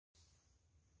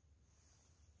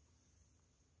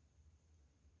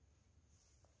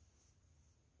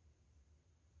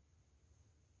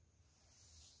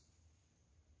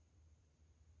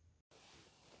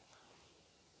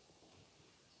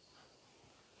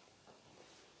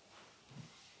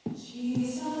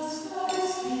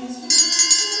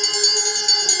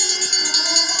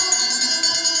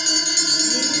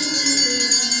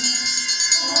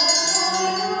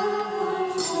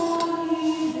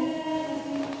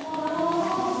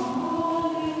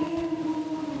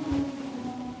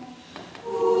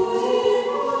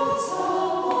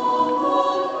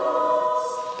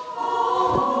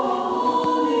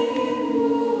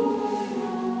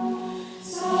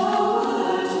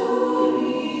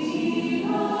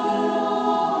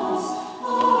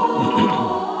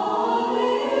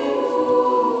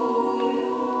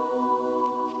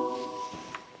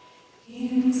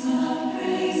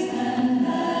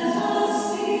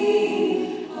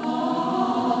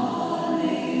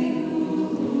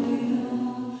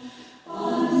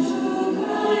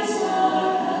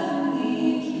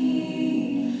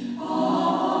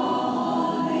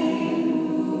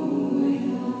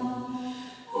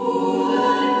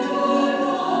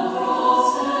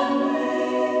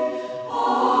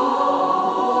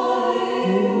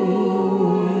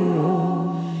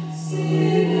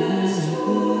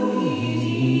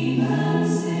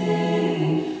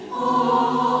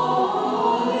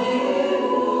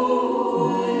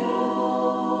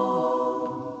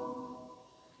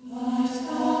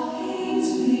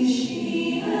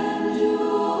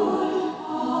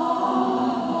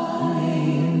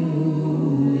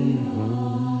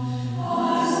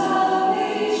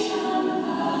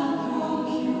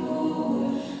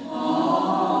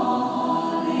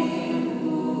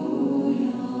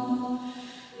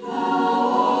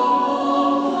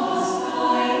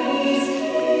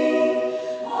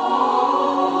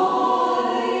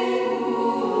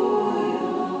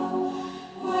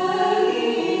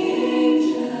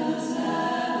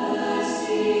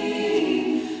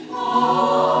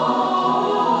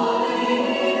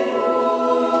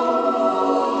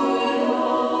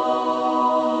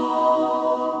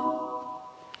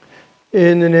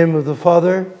In the name of the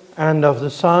Father, and of the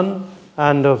Son,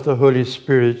 and of the Holy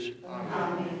Spirit.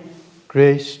 Amen.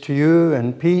 Grace to you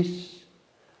and peace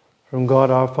from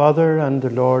God our Father and the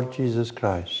Lord Jesus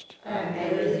Christ.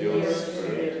 And with your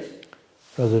spirit.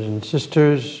 Brothers and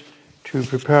sisters, to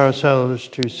prepare ourselves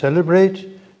to celebrate,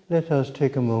 let us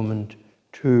take a moment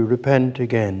to repent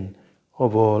again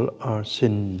of all our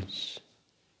sins.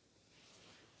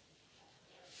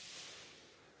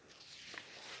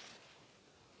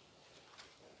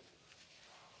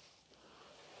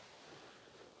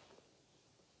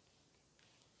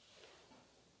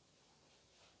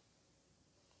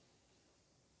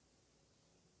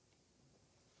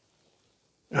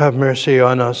 Have mercy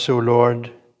on us, O Lord.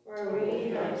 For we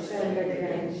have sinned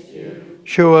against you.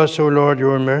 Show us, O Lord,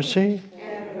 your mercy.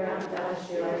 And grant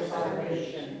us your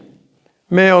salvation.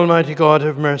 May Almighty God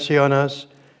have mercy on us,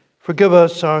 forgive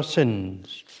us our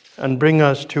sins, and bring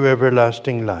us to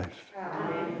everlasting life.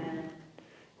 Amen.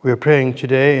 We are praying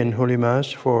today in Holy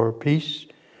Mass for peace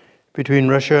between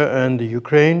Russia and the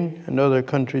Ukraine and other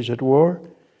countries at war,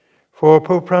 for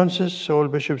Pope Francis, all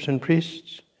bishops and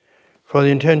priests, for the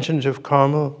intentions of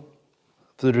Carmel,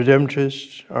 of the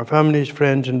Redemptorists, our families,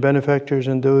 friends, and benefactors,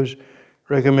 and those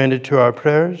recommended to our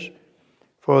prayers,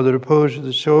 for the repose of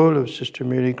the soul of Sister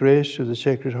Mary Grace of the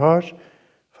Sacred Heart,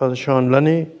 Father Sean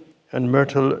Lunny, and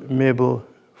Myrtle Mabel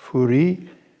Fourie,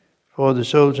 for the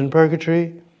souls in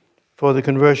purgatory, for the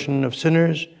conversion of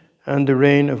sinners, and the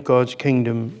reign of God's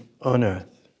kingdom on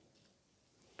earth.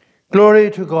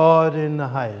 Glory to God in the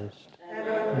highest.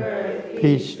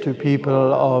 Peace to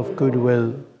people of good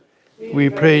will.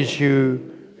 We praise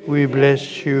you, we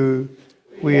bless you,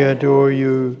 we adore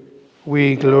you,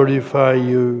 we glorify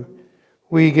you.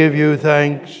 We give you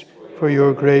thanks for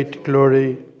your great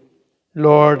glory.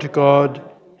 Lord God,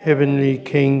 heavenly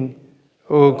King,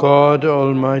 O God,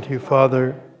 Almighty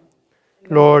Father,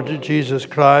 Lord Jesus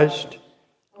Christ,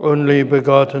 only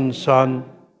begotten Son,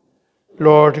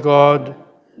 Lord God,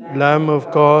 Lamb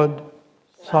of God,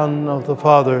 Son of the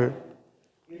Father,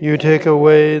 you take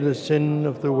away the sin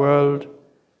of the world,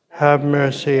 have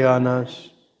mercy on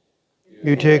us.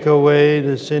 You take away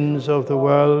the sins of the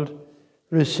world,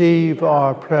 receive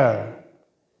our prayer.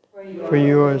 For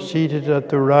you are seated at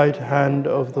the right hand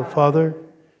of the Father,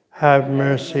 have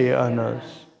mercy on us.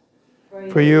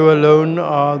 For you alone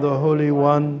are the Holy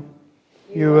One,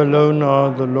 you alone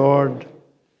are the Lord,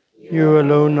 you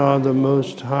alone are the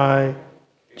Most High,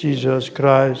 Jesus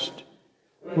Christ,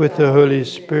 with the Holy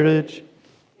Spirit,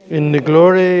 in the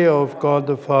glory of God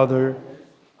the Father.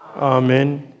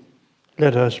 Amen.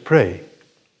 Let us pray.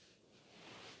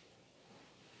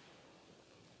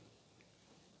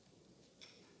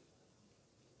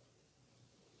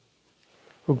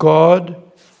 O God,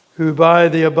 who by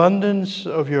the abundance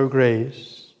of your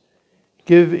grace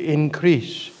Give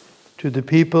increase to the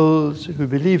peoples who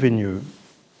believe in you.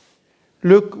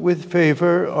 Look with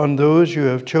favor on those you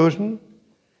have chosen,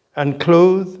 and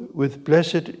clothe with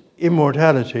blessed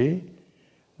immortality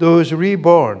those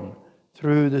reborn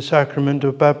through the sacrament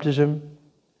of baptism.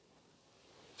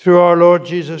 Through our Lord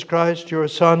Jesus Christ, your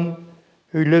Son,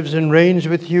 who lives and reigns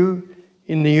with you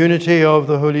in the unity of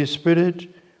the Holy Spirit,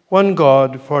 one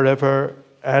God, forever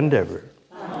and ever.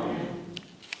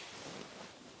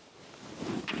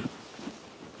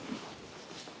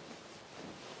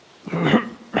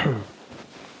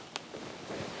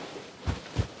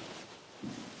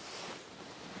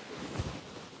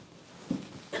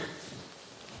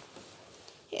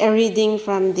 A reading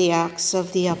from the Acts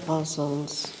of the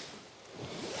Apostles.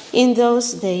 In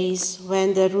those days,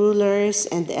 when the rulers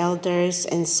and elders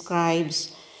and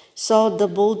scribes saw the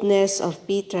boldness of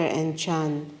Peter and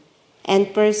John,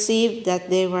 and perceived that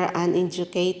they were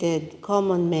uneducated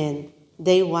common men,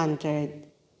 they wondered.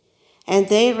 And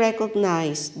they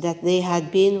recognized that they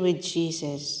had been with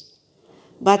Jesus.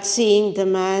 But seeing the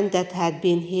man that had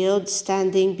been healed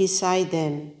standing beside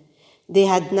them, they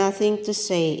had nothing to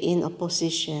say in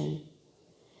opposition.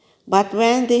 But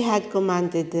when they had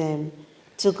commanded them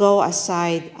to go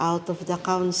aside out of the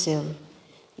council,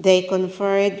 they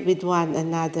conferred with one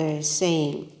another,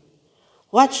 saying,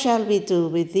 "What shall we do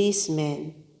with these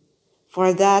men?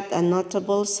 For that a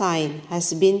notable sign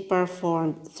has been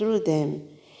performed through them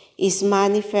is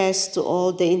manifest to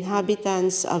all the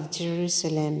inhabitants of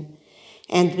Jerusalem,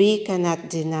 and we cannot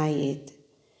deny it.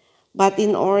 But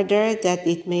in order that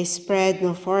it may spread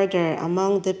no further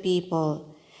among the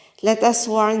people, let us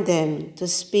warn them to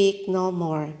speak no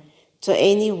more to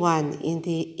anyone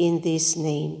in this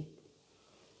name."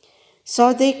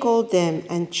 So they called them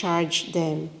and charged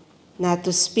them not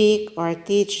to speak or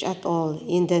teach at all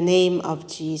in the name of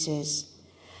Jesus.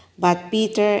 But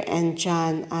Peter and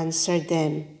John answered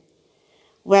them,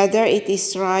 "Whether it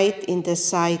is right in the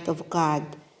sight of God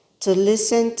to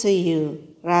listen to you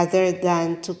rather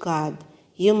than to God,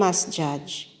 you must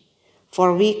judge.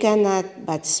 For we cannot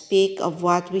but speak of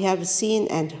what we have seen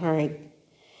and heard."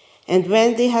 And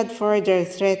when they had further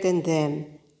threatened them,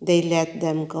 they let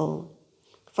them go,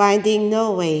 finding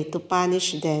no way to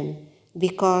punish them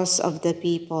because of the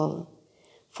people.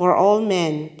 For all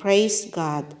men praised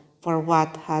God for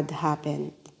what had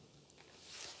happened.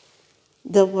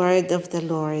 The word of the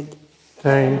Lord.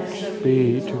 Thanks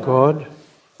be to God.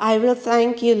 I will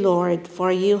thank you, Lord,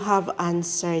 for you have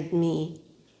answered me.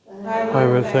 I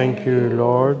will thank you,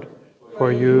 Lord,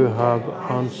 for you have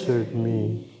answered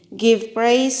me. Give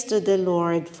praise to the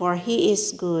Lord, for he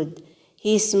is good.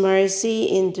 His mercy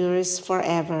endures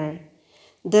forever.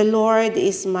 The Lord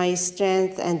is my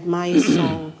strength and my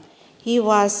song. He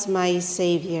was my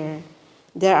Savior.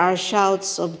 There are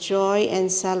shouts of joy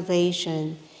and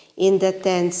salvation in the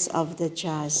tents of the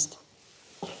just.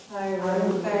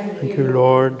 Thank you,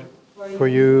 Lord, for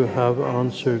you have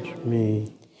answered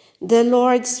me. The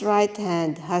Lord's right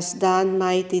hand has done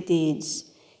mighty deeds.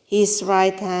 His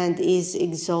right hand is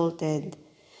exalted.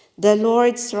 The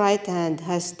Lord's right hand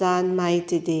has done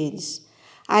mighty deeds.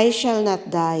 I shall not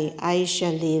die, I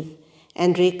shall live,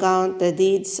 and recount the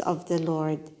deeds of the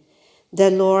Lord. The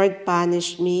Lord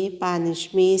punished me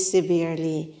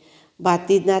severely, but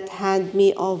did not hand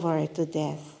me over to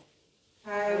death.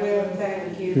 I will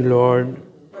thank you, Lord,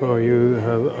 for you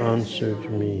have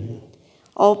answered me.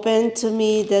 Open to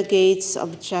me the gates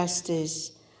of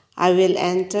justice. I will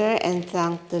enter and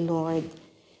thank the Lord.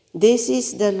 This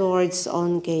is the Lord's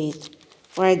own gate,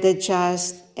 where the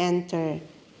just enter.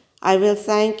 I will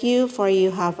thank you, for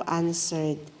you have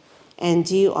answered, and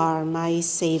you are my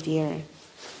Savior.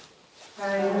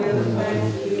 I will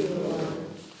thank you, Lord,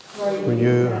 For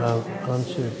you have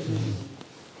answered me.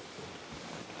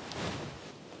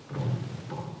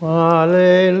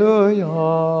 Alleluia.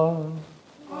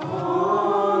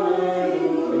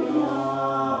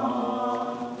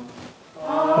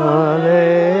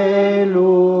 Alleluia.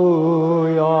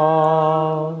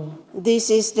 This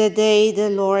is the day the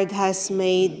Lord has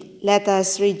made. Let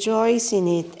us rejoice in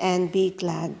it and be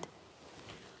glad.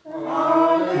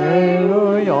 Alleluia.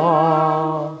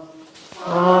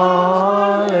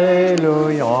 Alleluia.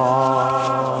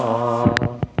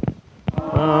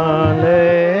 Alleluia.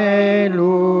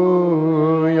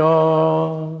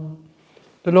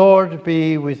 The Lord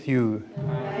be with you.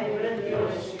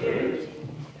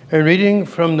 A reading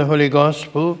from the Holy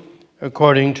Gospel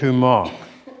according to Mark.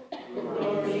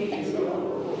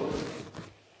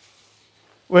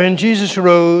 When Jesus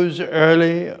rose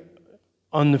early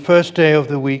on the first day of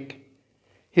the week,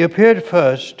 he appeared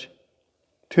first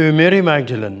to Mary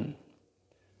Magdalene,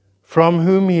 from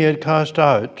whom he had cast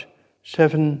out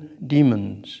 7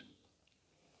 demons.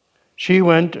 She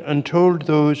went and told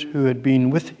those who had been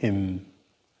with him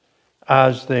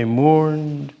as they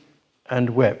mourned and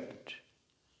wept.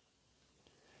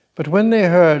 But when they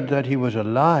heard that he was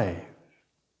alive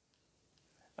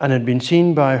and had been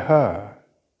seen by her,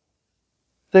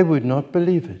 they would not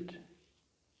believe it.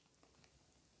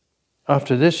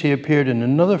 After this, he appeared in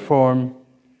another form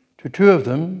to 2 of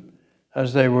them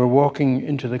as they were walking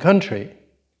into the country.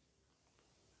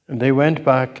 And they went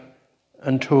back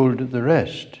and told the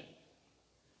rest,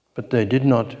 but they did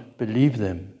not believe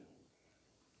them.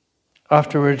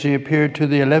 Afterwards, he appeared to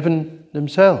the 11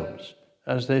 themselves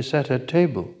as they sat at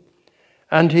table,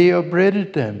 and he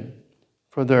upbraided them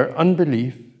for their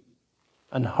unbelief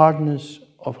and hardness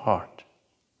of heart,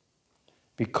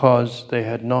 because they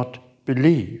had not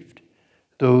believed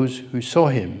those who saw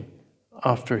him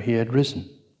after he had risen.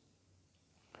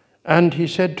 And he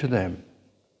said to them,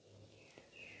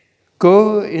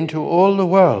 "Go into all the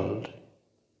world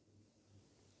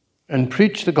and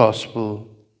preach the gospel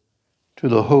to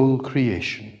the whole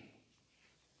creation."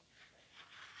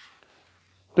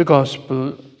 The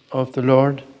gospel of the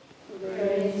Lord.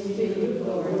 Praise to you,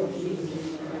 Lord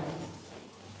Jesus Christ.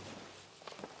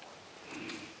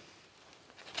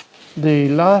 The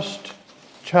last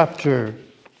chapter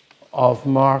of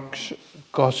Mark's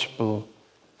gospel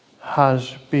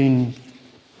has been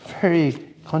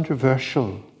very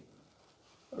controversial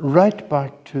right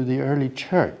back to the early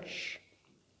church,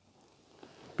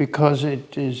 because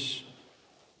it is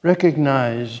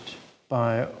recognized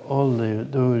by all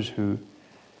those who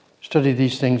study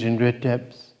these things in great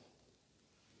depth.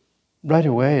 Right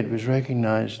away it was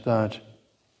recognized that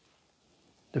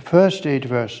the first 8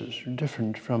 verses are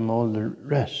different from all the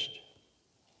rest.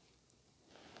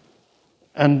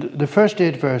 And the first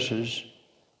 8 verses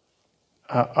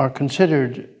are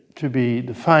considered to be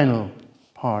the final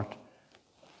part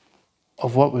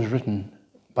of what was written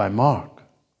by Mark.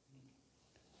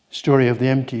 The story of the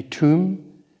empty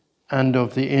tomb and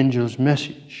of the angel's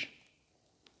message.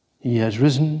 He has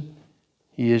risen,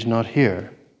 he is not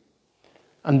here.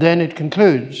 And then it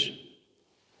concludes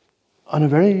on a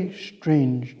very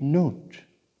strange note.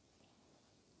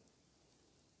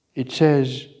 It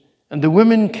says, "And the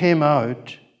women came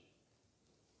out,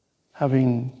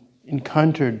 having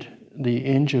encountered the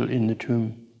angel in the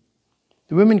tomb.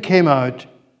 The women came out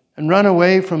and ran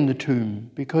away from the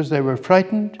tomb because they were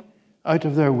frightened out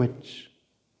of their wits.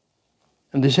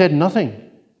 And they said nothing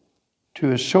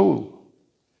to a soul,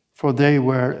 for they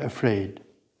were afraid."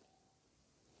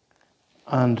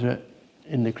 And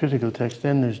in the critical text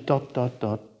then there's ...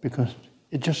 because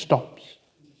it just stops.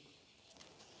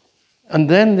 And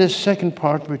then this second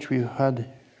part, which we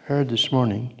had heard this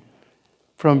morning,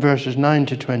 from verses 9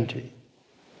 to 20,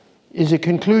 is a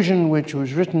conclusion which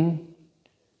was written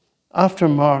after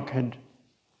Mark had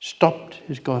stopped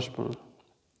his gospel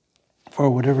for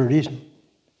whatever reason.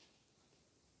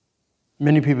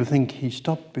 Many people think he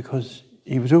stopped because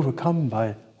he was overcome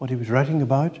by what he was writing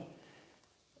about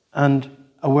and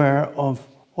aware of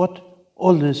what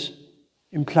all this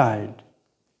implied,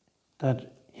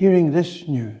 that hearing this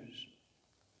news,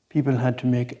 people had to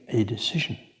make a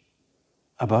decision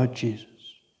about Jesus.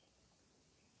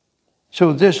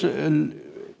 So this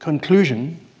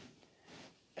conclusion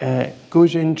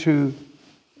goes into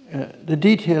the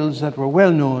details that were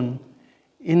well known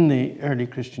in the early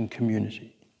Christian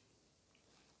community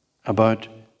about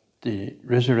the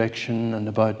resurrection and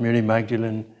about Mary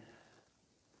Magdalene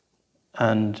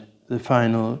and the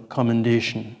final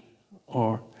commendation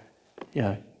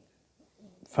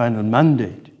final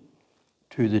mandate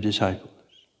to the disciples.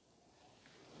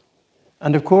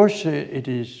 And of course it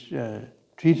is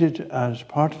treated as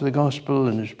part of the gospel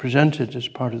and is presented as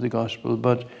part of the gospel,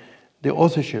 but the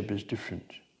authorship is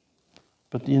different.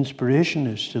 But the inspiration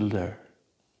is still there.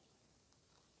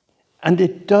 And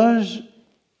it does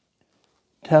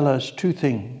tell us 2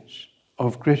 things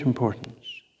of great importance.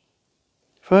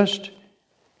 First,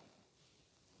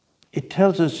 it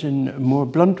tells us in a more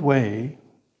blunt way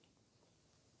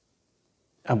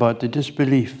about the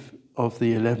disbelief of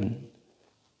the 11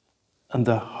 and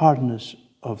the hardness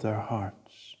of their hearts.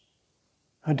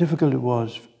 How difficult it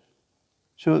was.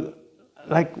 So,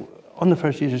 like on the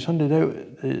first Easter Sunday,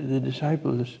 the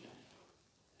disciples,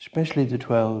 especially the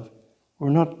 12, were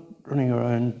not running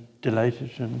around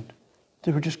delighted, and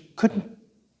they were just couldn't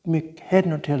make head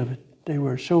nor tail of it. They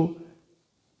were so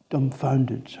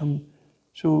dumbfounded,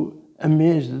 so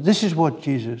amazed that this is what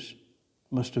Jesus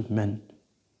must have meant.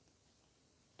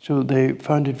 So they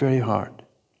found it very hard.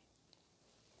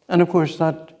 And of course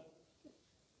that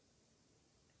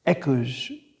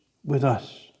echoes with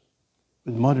us,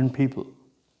 with modern people.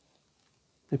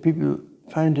 the people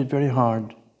found it very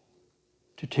hard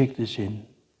to take this in,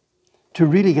 to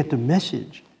really get the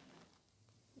message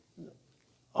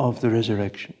of the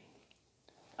resurrection.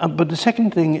 But the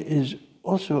second thing is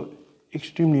also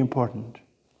extremely important.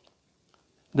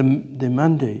 The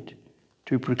mandate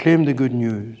to proclaim the good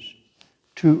news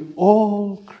to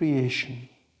all creation.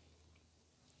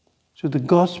 So the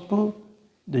gospel,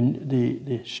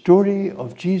 the story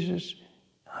of Jesus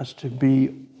has to be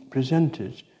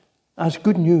presented as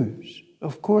good news.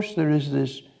 Of course, there is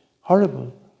this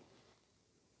horrible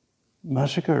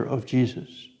massacre of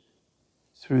Jesus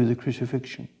through the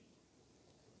crucifixion.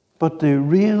 But the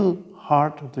real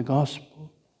heart of the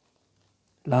gospel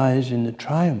lies in the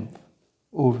triumph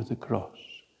over the cross,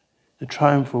 the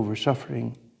triumph over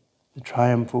suffering, the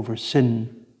triumph over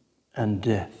sin and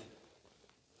death.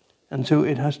 And so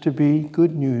it has to be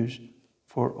good news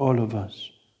for all of us,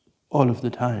 all of the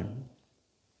time.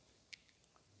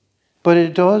 But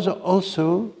it does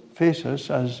also face us,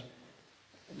 as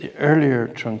the earlier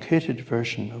truncated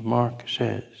version of Mark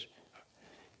says,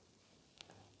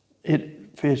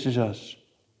 it faces us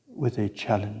with a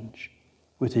challenge,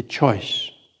 with a choice.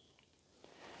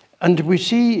 And we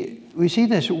see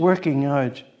this working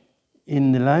out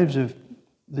in the lives of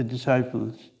the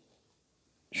disciples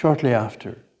shortly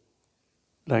after,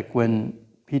 like when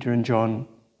Peter and John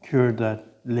cured that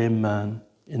lame man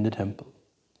in the temple.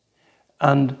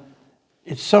 And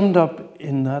it's summed up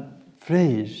in that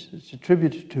phrase, it's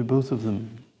attributed to both of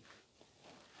them,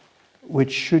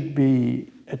 which should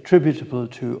be attributable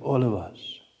to all of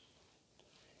us.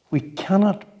 We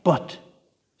cannot but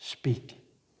speak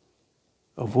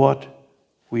of what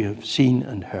we have seen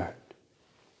and heard.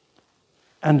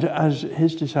 And as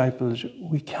his disciples,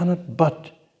 we cannot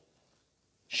but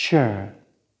share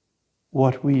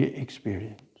what we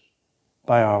experience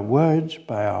by our words,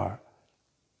 by our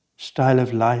style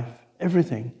of life.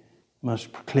 Everything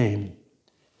must proclaim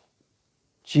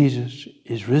Jesus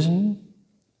is risen,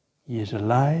 he is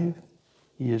alive,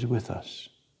 he is with us.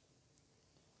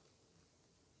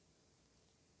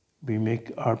 We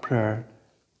make our prayer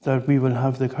that we will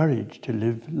have the courage to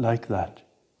live like that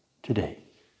today.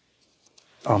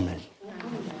 Amen.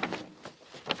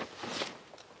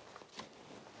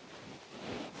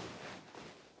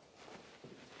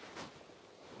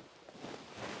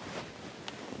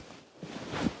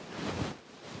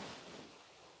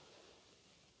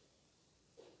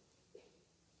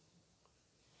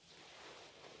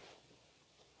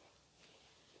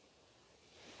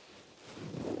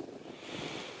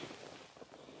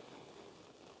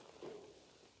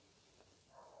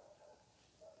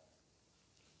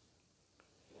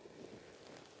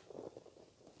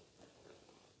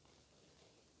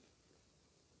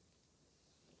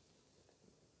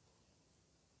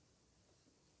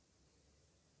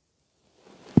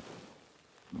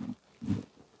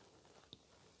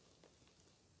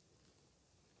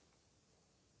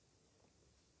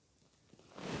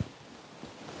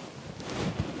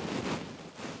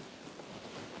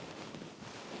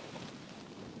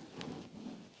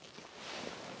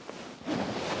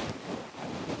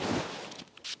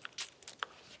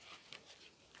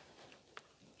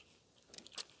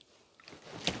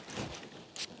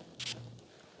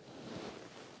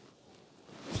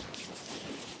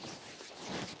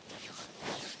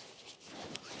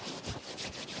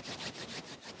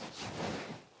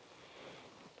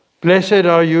 Blessed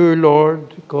are you,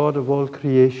 Lord, God of all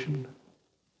creation.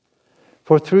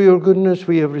 For through your goodness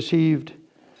we have received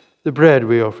the bread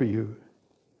we offer you,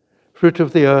 fruit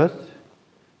of the earth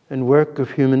and work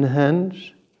of human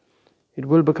hands. It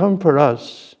will become for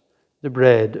us the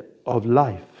bread of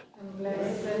life. And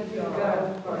blessed be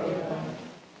God forever.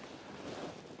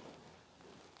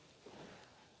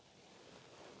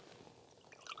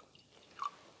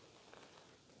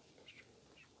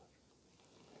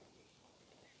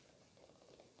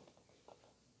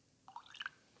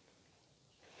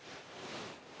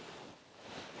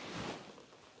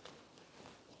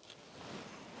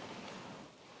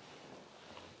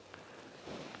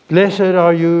 Blessed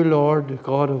are you, Lord,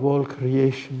 God of all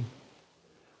creation.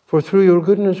 For through your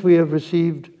goodness we have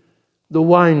received the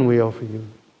wine we offer you,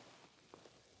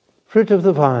 fruit of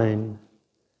the vine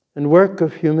and work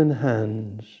of human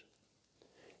hands.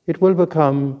 It will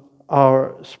become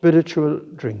our spiritual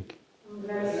drink.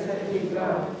 Blessed be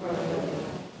God forever.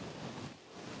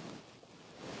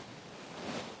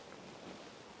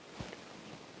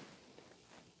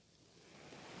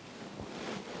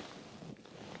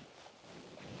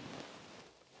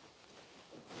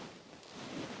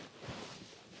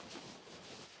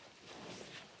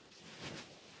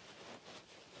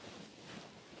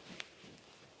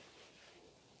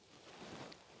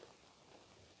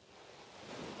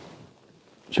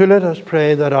 So let us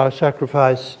pray that our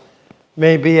sacrifice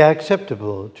may be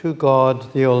acceptable to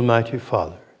God, the Almighty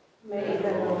Father. May the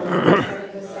Lord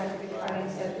accept the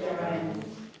sacrifice at your hands,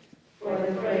 for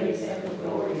the praise and the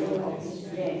glory of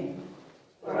his name,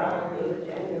 for our good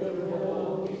and the good of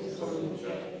all his holy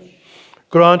church.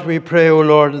 Grant, we pray, O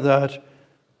Lord, that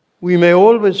we may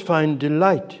always find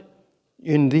delight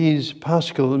in these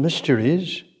Paschal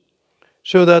mysteries,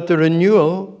 so that the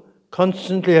renewal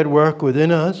constantly at work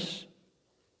within us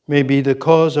may be the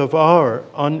cause of our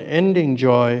unending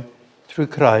joy through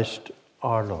Christ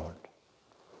our Lord.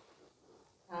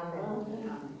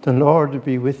 Amen. The Lord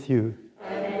be with you.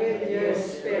 And with your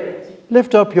spirit,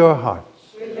 Lift up your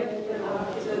hearts. we lift them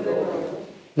up to the Lord.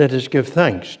 Let us give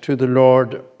thanks to the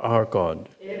Lord our God.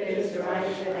 It is right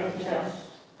and just.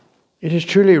 It is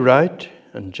truly right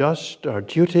and just, our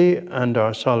duty and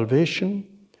our salvation,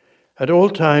 at all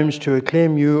times to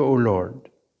acclaim you, O Lord,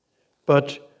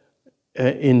 but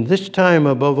in this time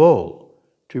above all,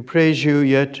 to praise you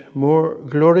yet more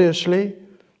gloriously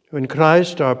when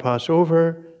Christ, our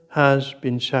Passover, has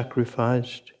been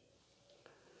sacrificed.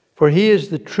 For he is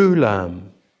the true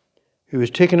Lamb who has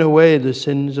taken away the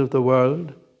sins of the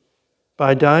world.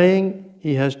 By dying,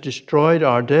 he has destroyed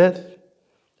our death,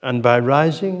 and by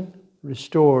rising,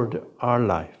 restored our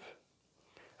life.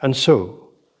 And so,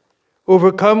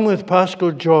 overcome with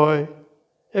paschal joy,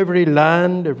 every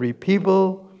land, every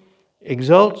people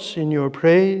exults in your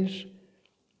praise,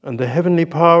 and the heavenly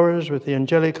powers with the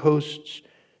angelic hosts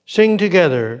sing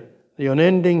together the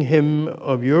unending hymn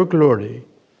of your glory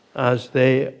as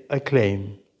they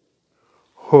acclaim,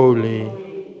 Holy,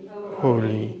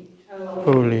 holy,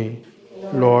 holy,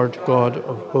 Lord God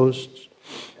of hosts,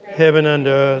 heaven and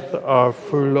earth are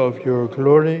full of your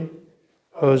glory.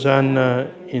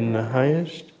 Hosanna in the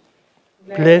highest.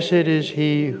 Blessed is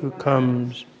he who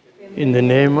comes in the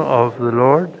name of the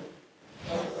Lord.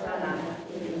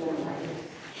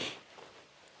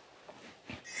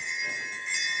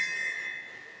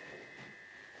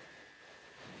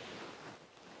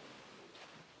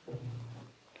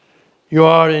 You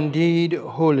are indeed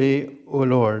holy, O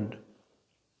Lord,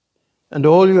 and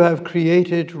all you have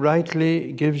created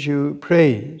rightly gives you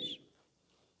praise.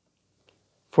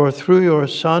 For through your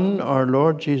Son, our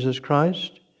Lord Jesus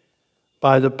Christ,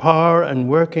 by the power and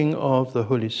working of the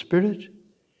Holy Spirit,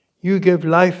 you give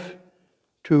life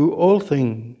to all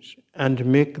things and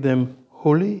make them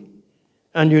holy,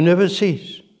 and you never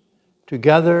cease to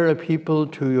gather a people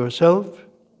to yourself,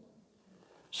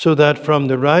 so that from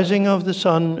the rising of the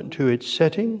sun to its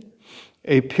setting,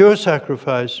 a pure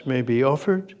sacrifice may be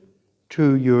offered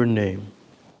to your name.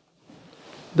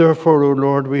 Therefore, O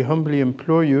Lord, we humbly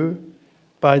implore you,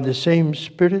 by the same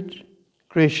Spirit,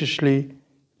 graciously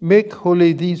make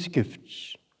holy these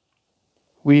gifts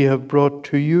we have brought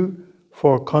to you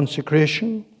for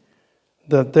consecration,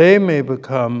 that they may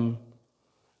become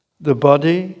the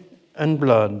body and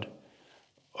blood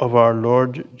of our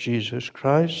Lord Jesus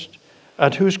Christ,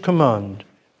 at whose command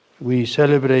we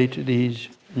celebrate these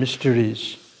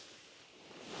mysteries.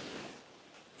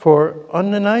 For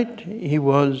on the night he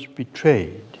was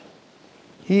betrayed,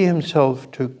 he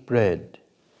himself took bread,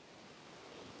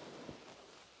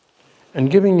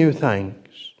 and giving you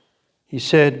thanks, he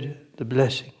said the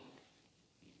blessing,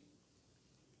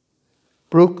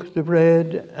 broke the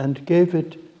bread and gave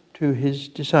it to his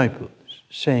disciples,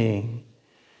 saying,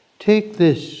 "Take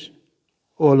this,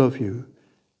 all of you,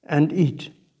 and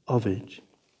eat of it,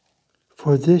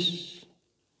 for this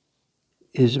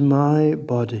is my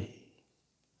body,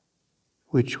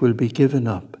 which will be given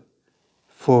up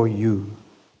for you."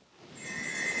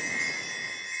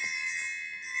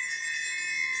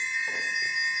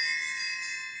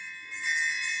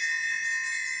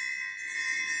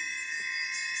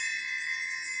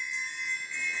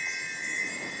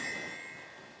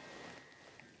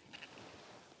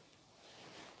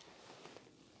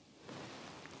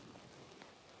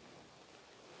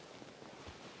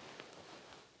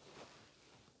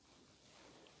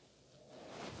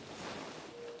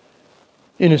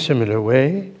 In a similar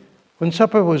way, when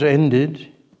supper was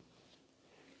ended,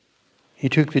 he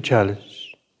took the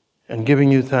chalice, and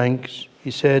giving you thanks,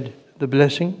 he said the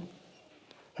blessing,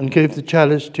 and gave the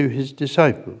chalice to his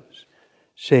disciples,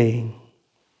 saying,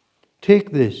 "Take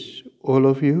this, all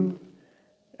of you,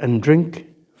 and drink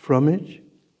from it,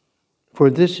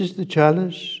 for this is the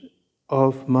chalice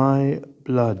of my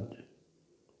blood,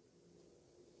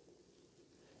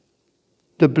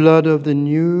 the blood of the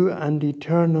new and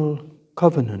eternal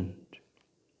covenant,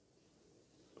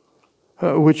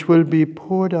 which will be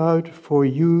poured out for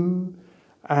you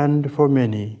and for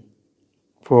many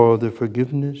for the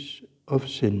forgiveness of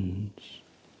sins."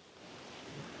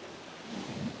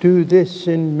 Do this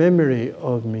in memory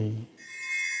of me.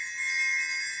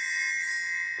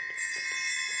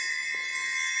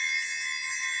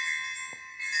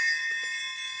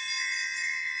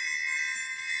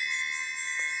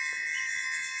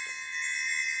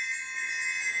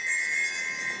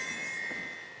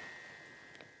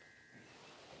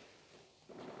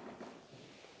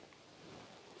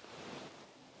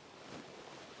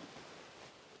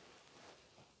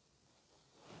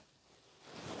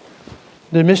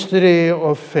 The mystery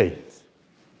of faith.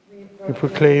 We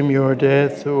proclaim your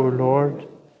death, O Lord,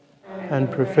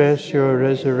 and profess your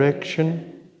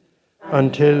resurrection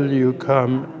until you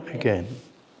come again.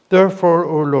 Therefore,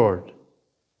 O Lord,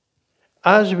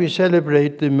 as we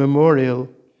celebrate the memorial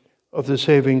of the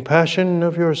saving passion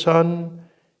of your Son,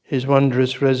 his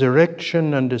wondrous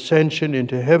resurrection and ascension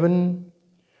into heaven,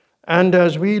 and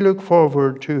as we look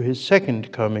forward to his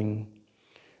second coming,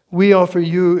 we offer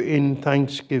you in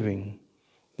thanksgiving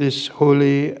this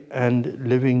holy and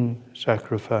living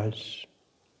sacrifice.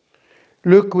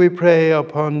 Look, we pray,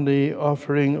 upon the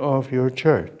offering of your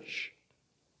church,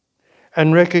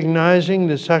 and recognizing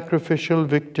the sacrificial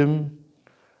victim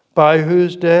by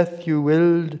whose death you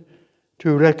willed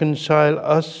to reconcile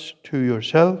us to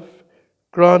yourself,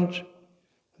 grant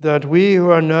that we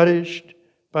who are nourished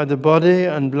by the body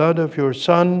and blood of your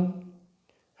Son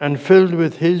and filled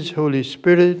with his Holy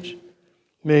Spirit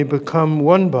may become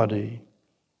one body,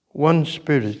 one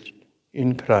Spirit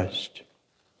in Christ.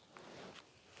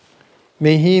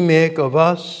 May he make of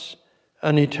us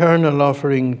an eternal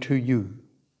offering to you,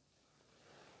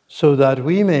 so that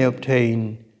we may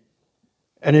obtain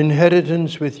an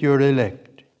inheritance with your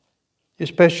elect,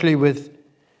 especially with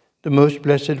the most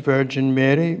blessed Virgin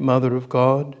Mary, Mother of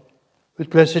God, with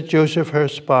blessed Joseph, her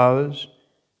spouse,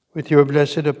 with your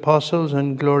blessed apostles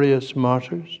and glorious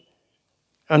martyrs,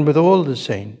 and with all the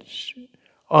saints,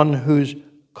 on whose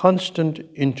constant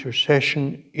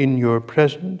intercession in your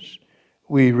presence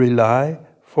we rely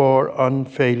for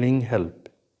unfailing help.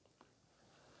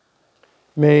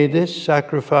 May this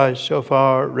sacrifice of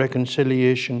our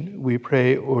reconciliation, we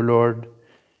pray, O Lord,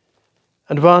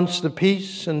 advance the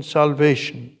peace and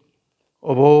salvation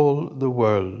of all the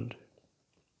world.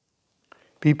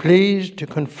 Be pleased to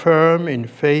confirm in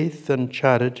faith and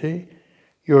charity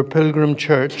your pilgrim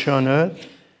church on earth,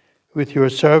 with your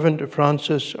servant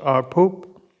Francis, our Pope,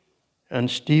 and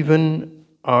Stephen,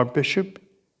 our Bishop,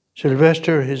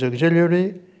 Sylvester, his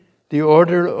auxiliary, the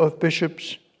order of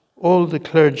bishops, all the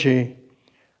clergy,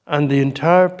 and the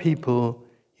entire people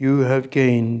you have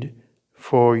gained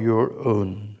for your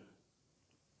own.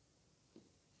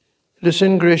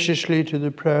 Listen graciously to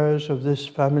the prayers of this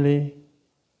family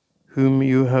whom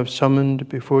you have summoned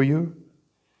before you.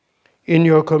 In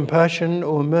your compassion,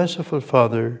 O merciful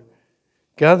Father,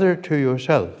 gather to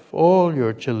yourself all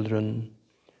your children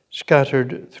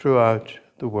scattered throughout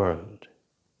the world.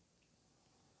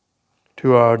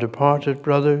 To our departed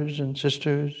brothers and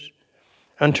sisters,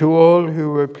 and to all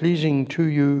who were pleasing to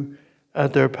you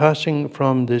at their passing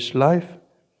from this life,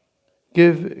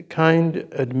 give kind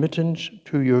admittance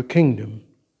to your kingdom.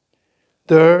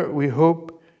 There we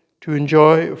hope to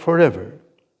enjoy forever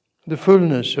the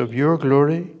fullness of your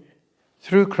glory,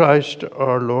 through Christ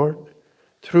our Lord,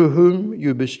 through whom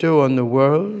you bestow on the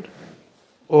world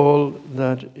all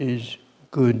that is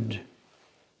good.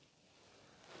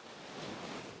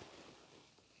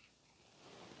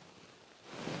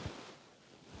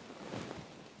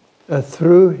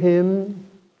 Through him,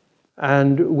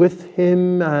 and with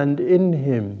him, and in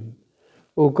him,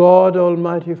 O God,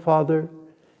 Almighty Father,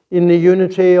 in the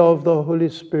unity of the Holy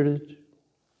Spirit,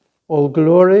 all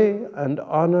glory and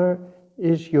honor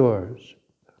is yours,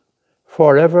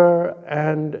 forever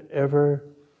and ever.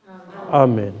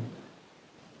 Amen.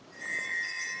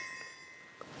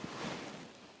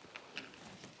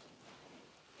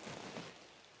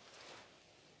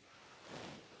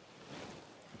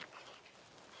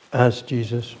 As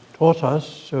Jesus taught us,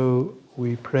 so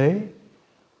we pray.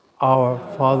 Our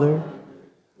Father,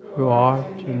 who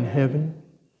art in heaven,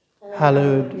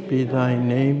 hallowed be thy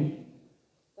name.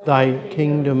 Thy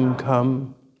kingdom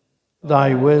come,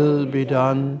 thy will be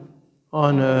done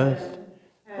on earth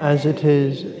as it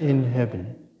is in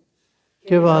heaven.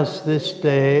 Give us this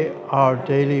day our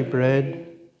daily bread,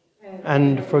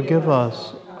 and forgive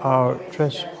us our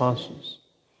trespasses,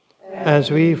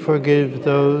 as we forgive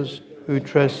those who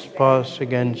trespass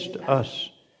against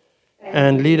us.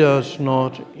 And lead us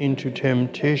not into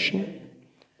temptation,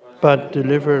 but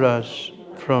deliver us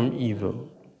from evil.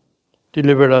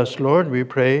 Deliver us, Lord, we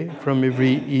pray, from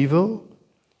every evil.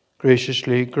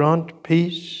 Graciously grant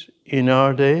peace in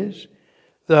our days,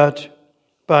 that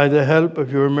by the help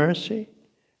of your mercy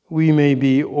we may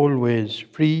be always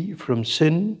free from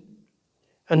sin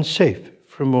and safe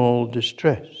from all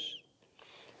distress,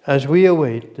 as we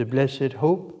await the blessed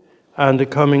hope and the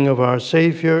coming of our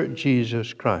Saviour,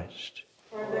 Jesus Christ.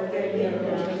 For the kingdom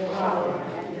and the power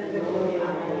and the glory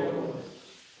are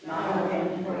now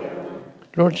and forever.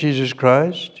 Lord Jesus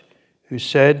Christ, who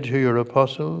said to your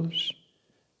apostles,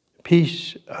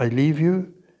 "Peace I leave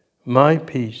you, my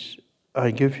peace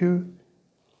I give you,"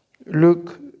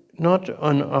 look not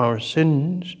on our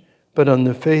sins, but on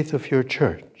the faith of your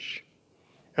Church,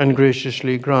 and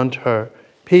graciously grant her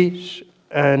peace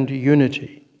and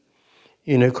unity,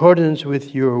 in accordance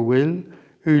with your will,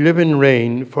 who live and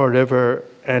reign forever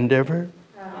and ever.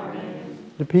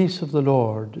 Amen. The peace of the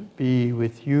Lord be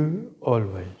with you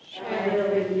always.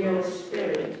 And with your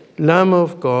spirit, Lamb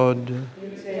of God,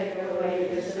 you take away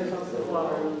the sins of the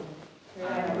world.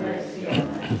 Have mercy on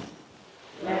us.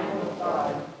 Lamb of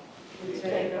God, you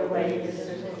take away the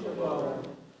sins of the world.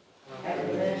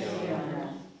 Have mercy on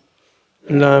us.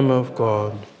 Lamb of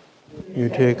God, you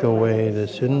take away the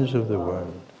sins of the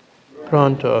world.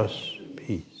 Grant us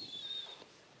peace.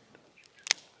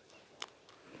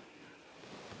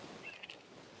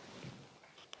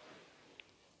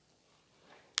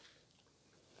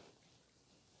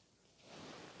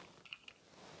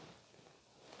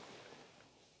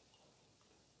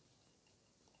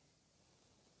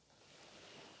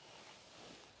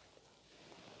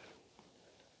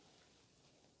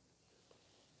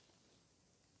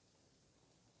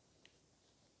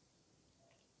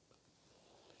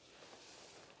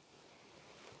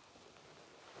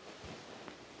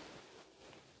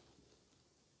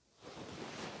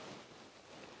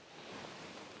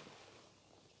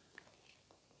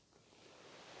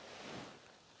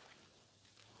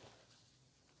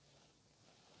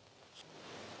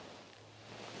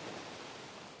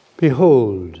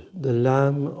 Behold the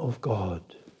Lamb of God.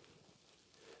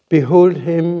 Behold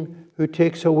him who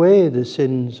takes away the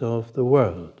sins of the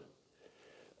world.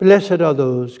 Blessed are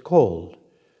those called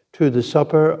to the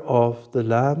supper of the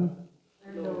Lamb.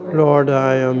 Lord,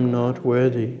 I am not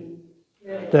worthy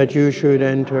that you should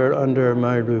enter under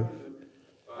my roof,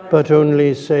 but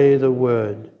only say the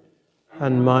word,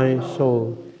 and my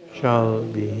soul shall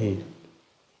be healed.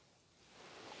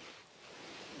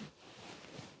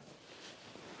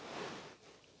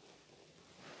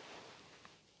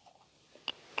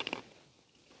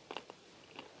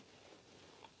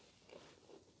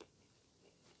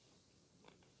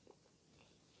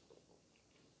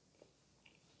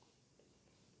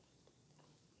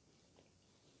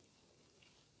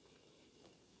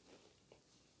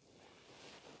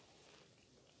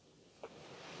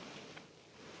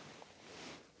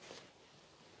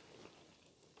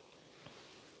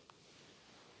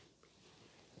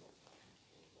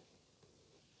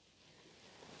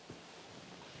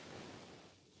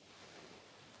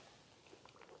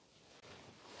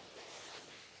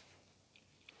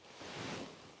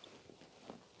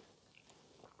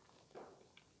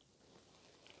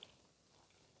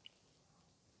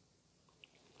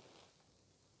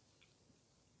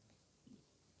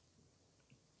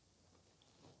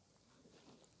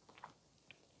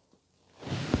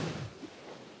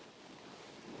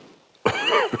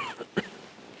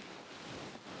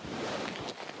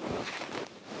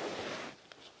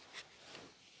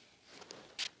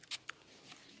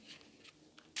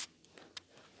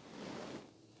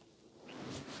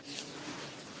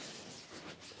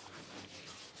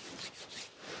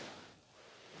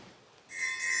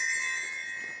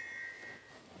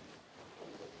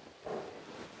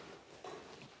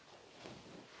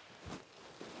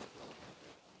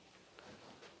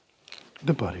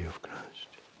 The body of Christ.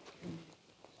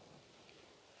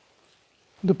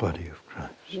 The body of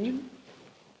Christ.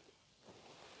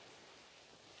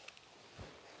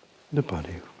 The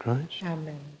body of Christ.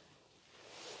 Amen.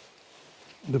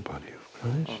 The body of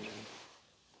Christ.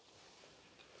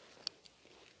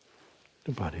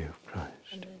 The body of Christ.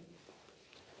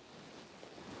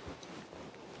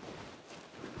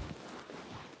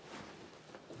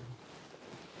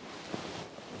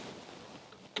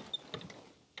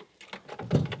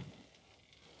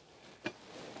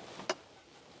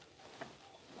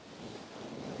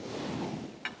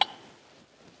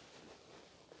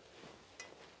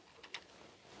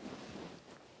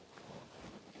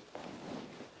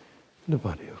 The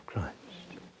body of Christ.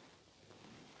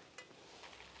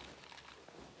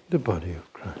 The body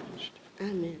of Christ.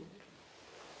 Amen.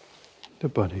 The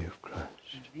body of Christ.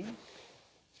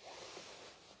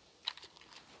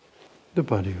 The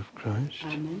body of Christ.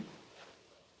 Amen.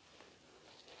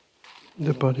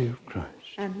 The body of Christ.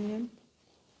 Amen.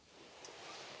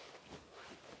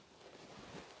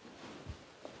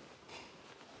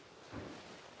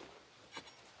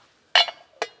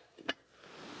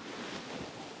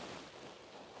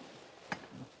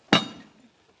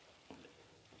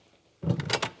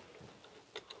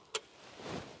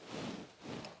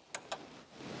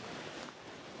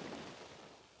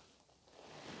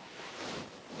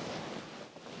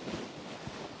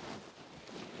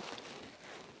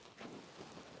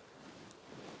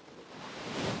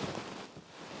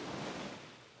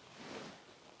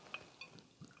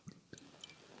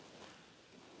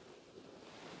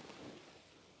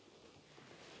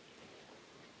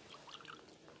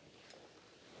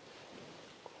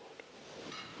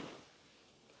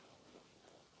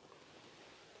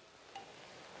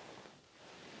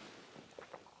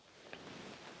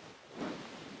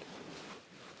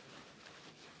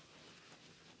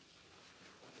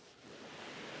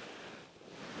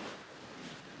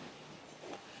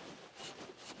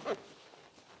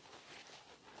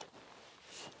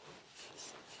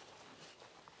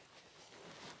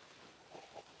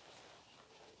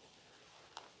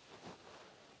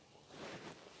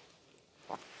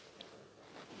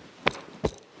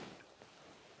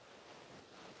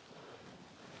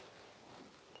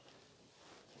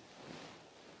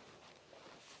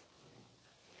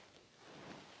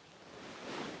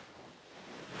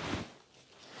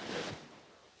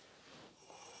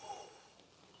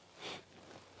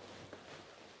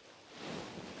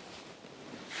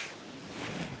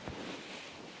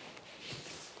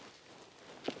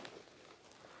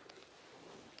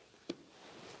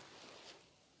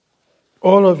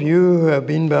 All of you who have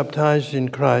been baptized in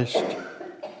Christ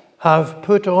have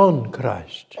put on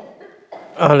Christ.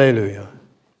 Alleluia.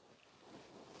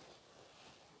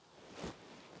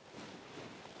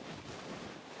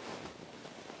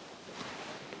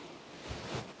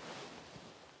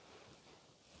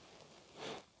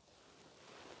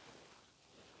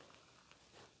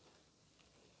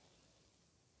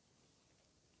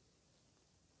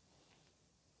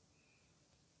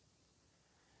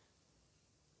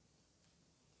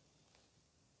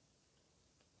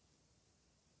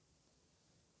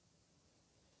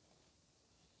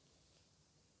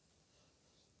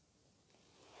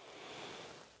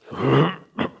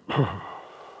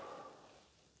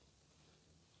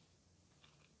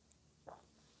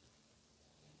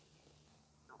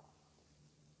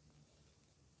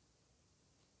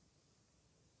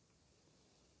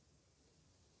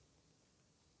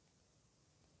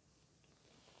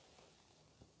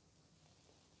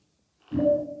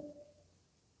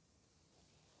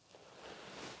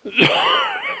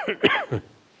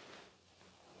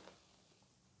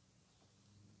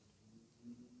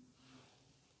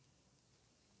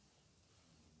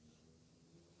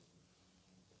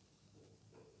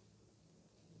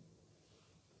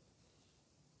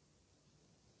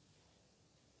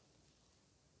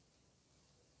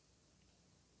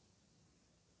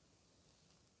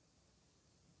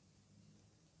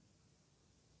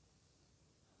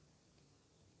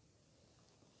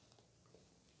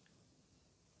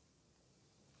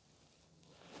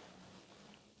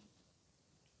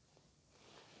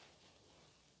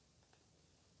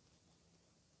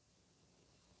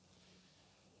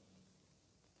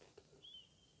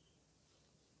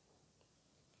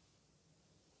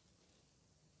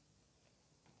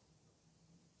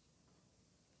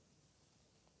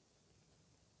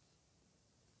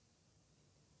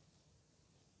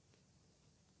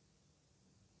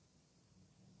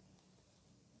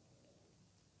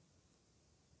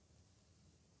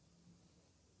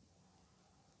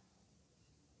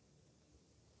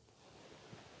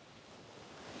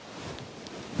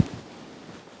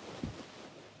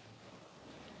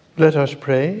 Let us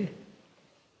pray.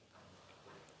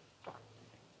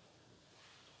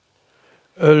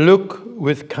 Look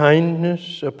with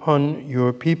kindness upon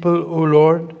your people, O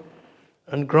Lord,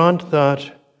 and grant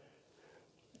that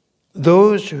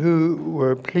those who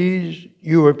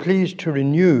you were pleased to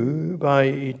renew by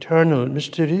eternal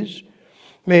mysteries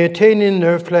may attain in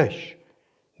their flesh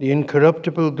the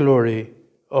incorruptible glory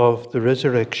of the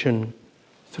resurrection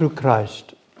through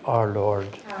Christ our Lord.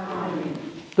 Amen.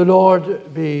 The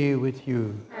Lord be with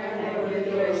you. And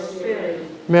with your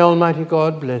spirit. May Almighty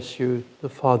God bless you, the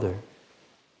Father,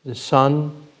 the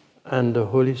Son, and the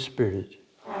Holy Spirit.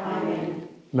 Amen.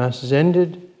 Mass is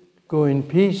ended. Go in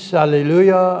peace.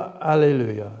 Alleluia,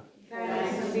 alleluia.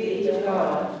 Thanks be to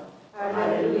God.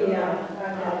 Alleluia,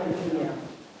 alleluia.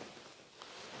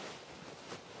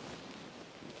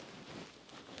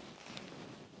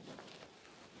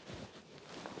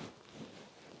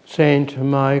 Saint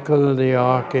Michael the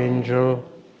Archangel,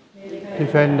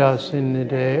 defend us in the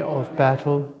day of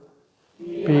battle.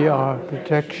 Be our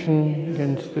protection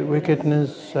against the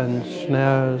wickedness and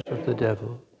snares of the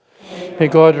devil. May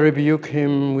God rebuke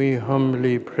him, we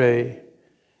humbly pray.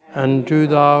 And do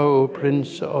thou, O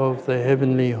Prince of the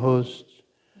heavenly hosts,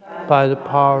 by the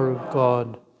power of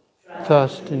God,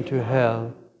 thrust into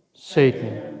hell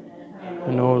Satan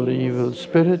and all the evil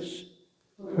spirits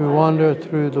who wander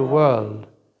through the world,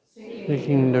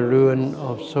 seeking the ruin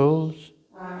of souls.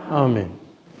 Amen.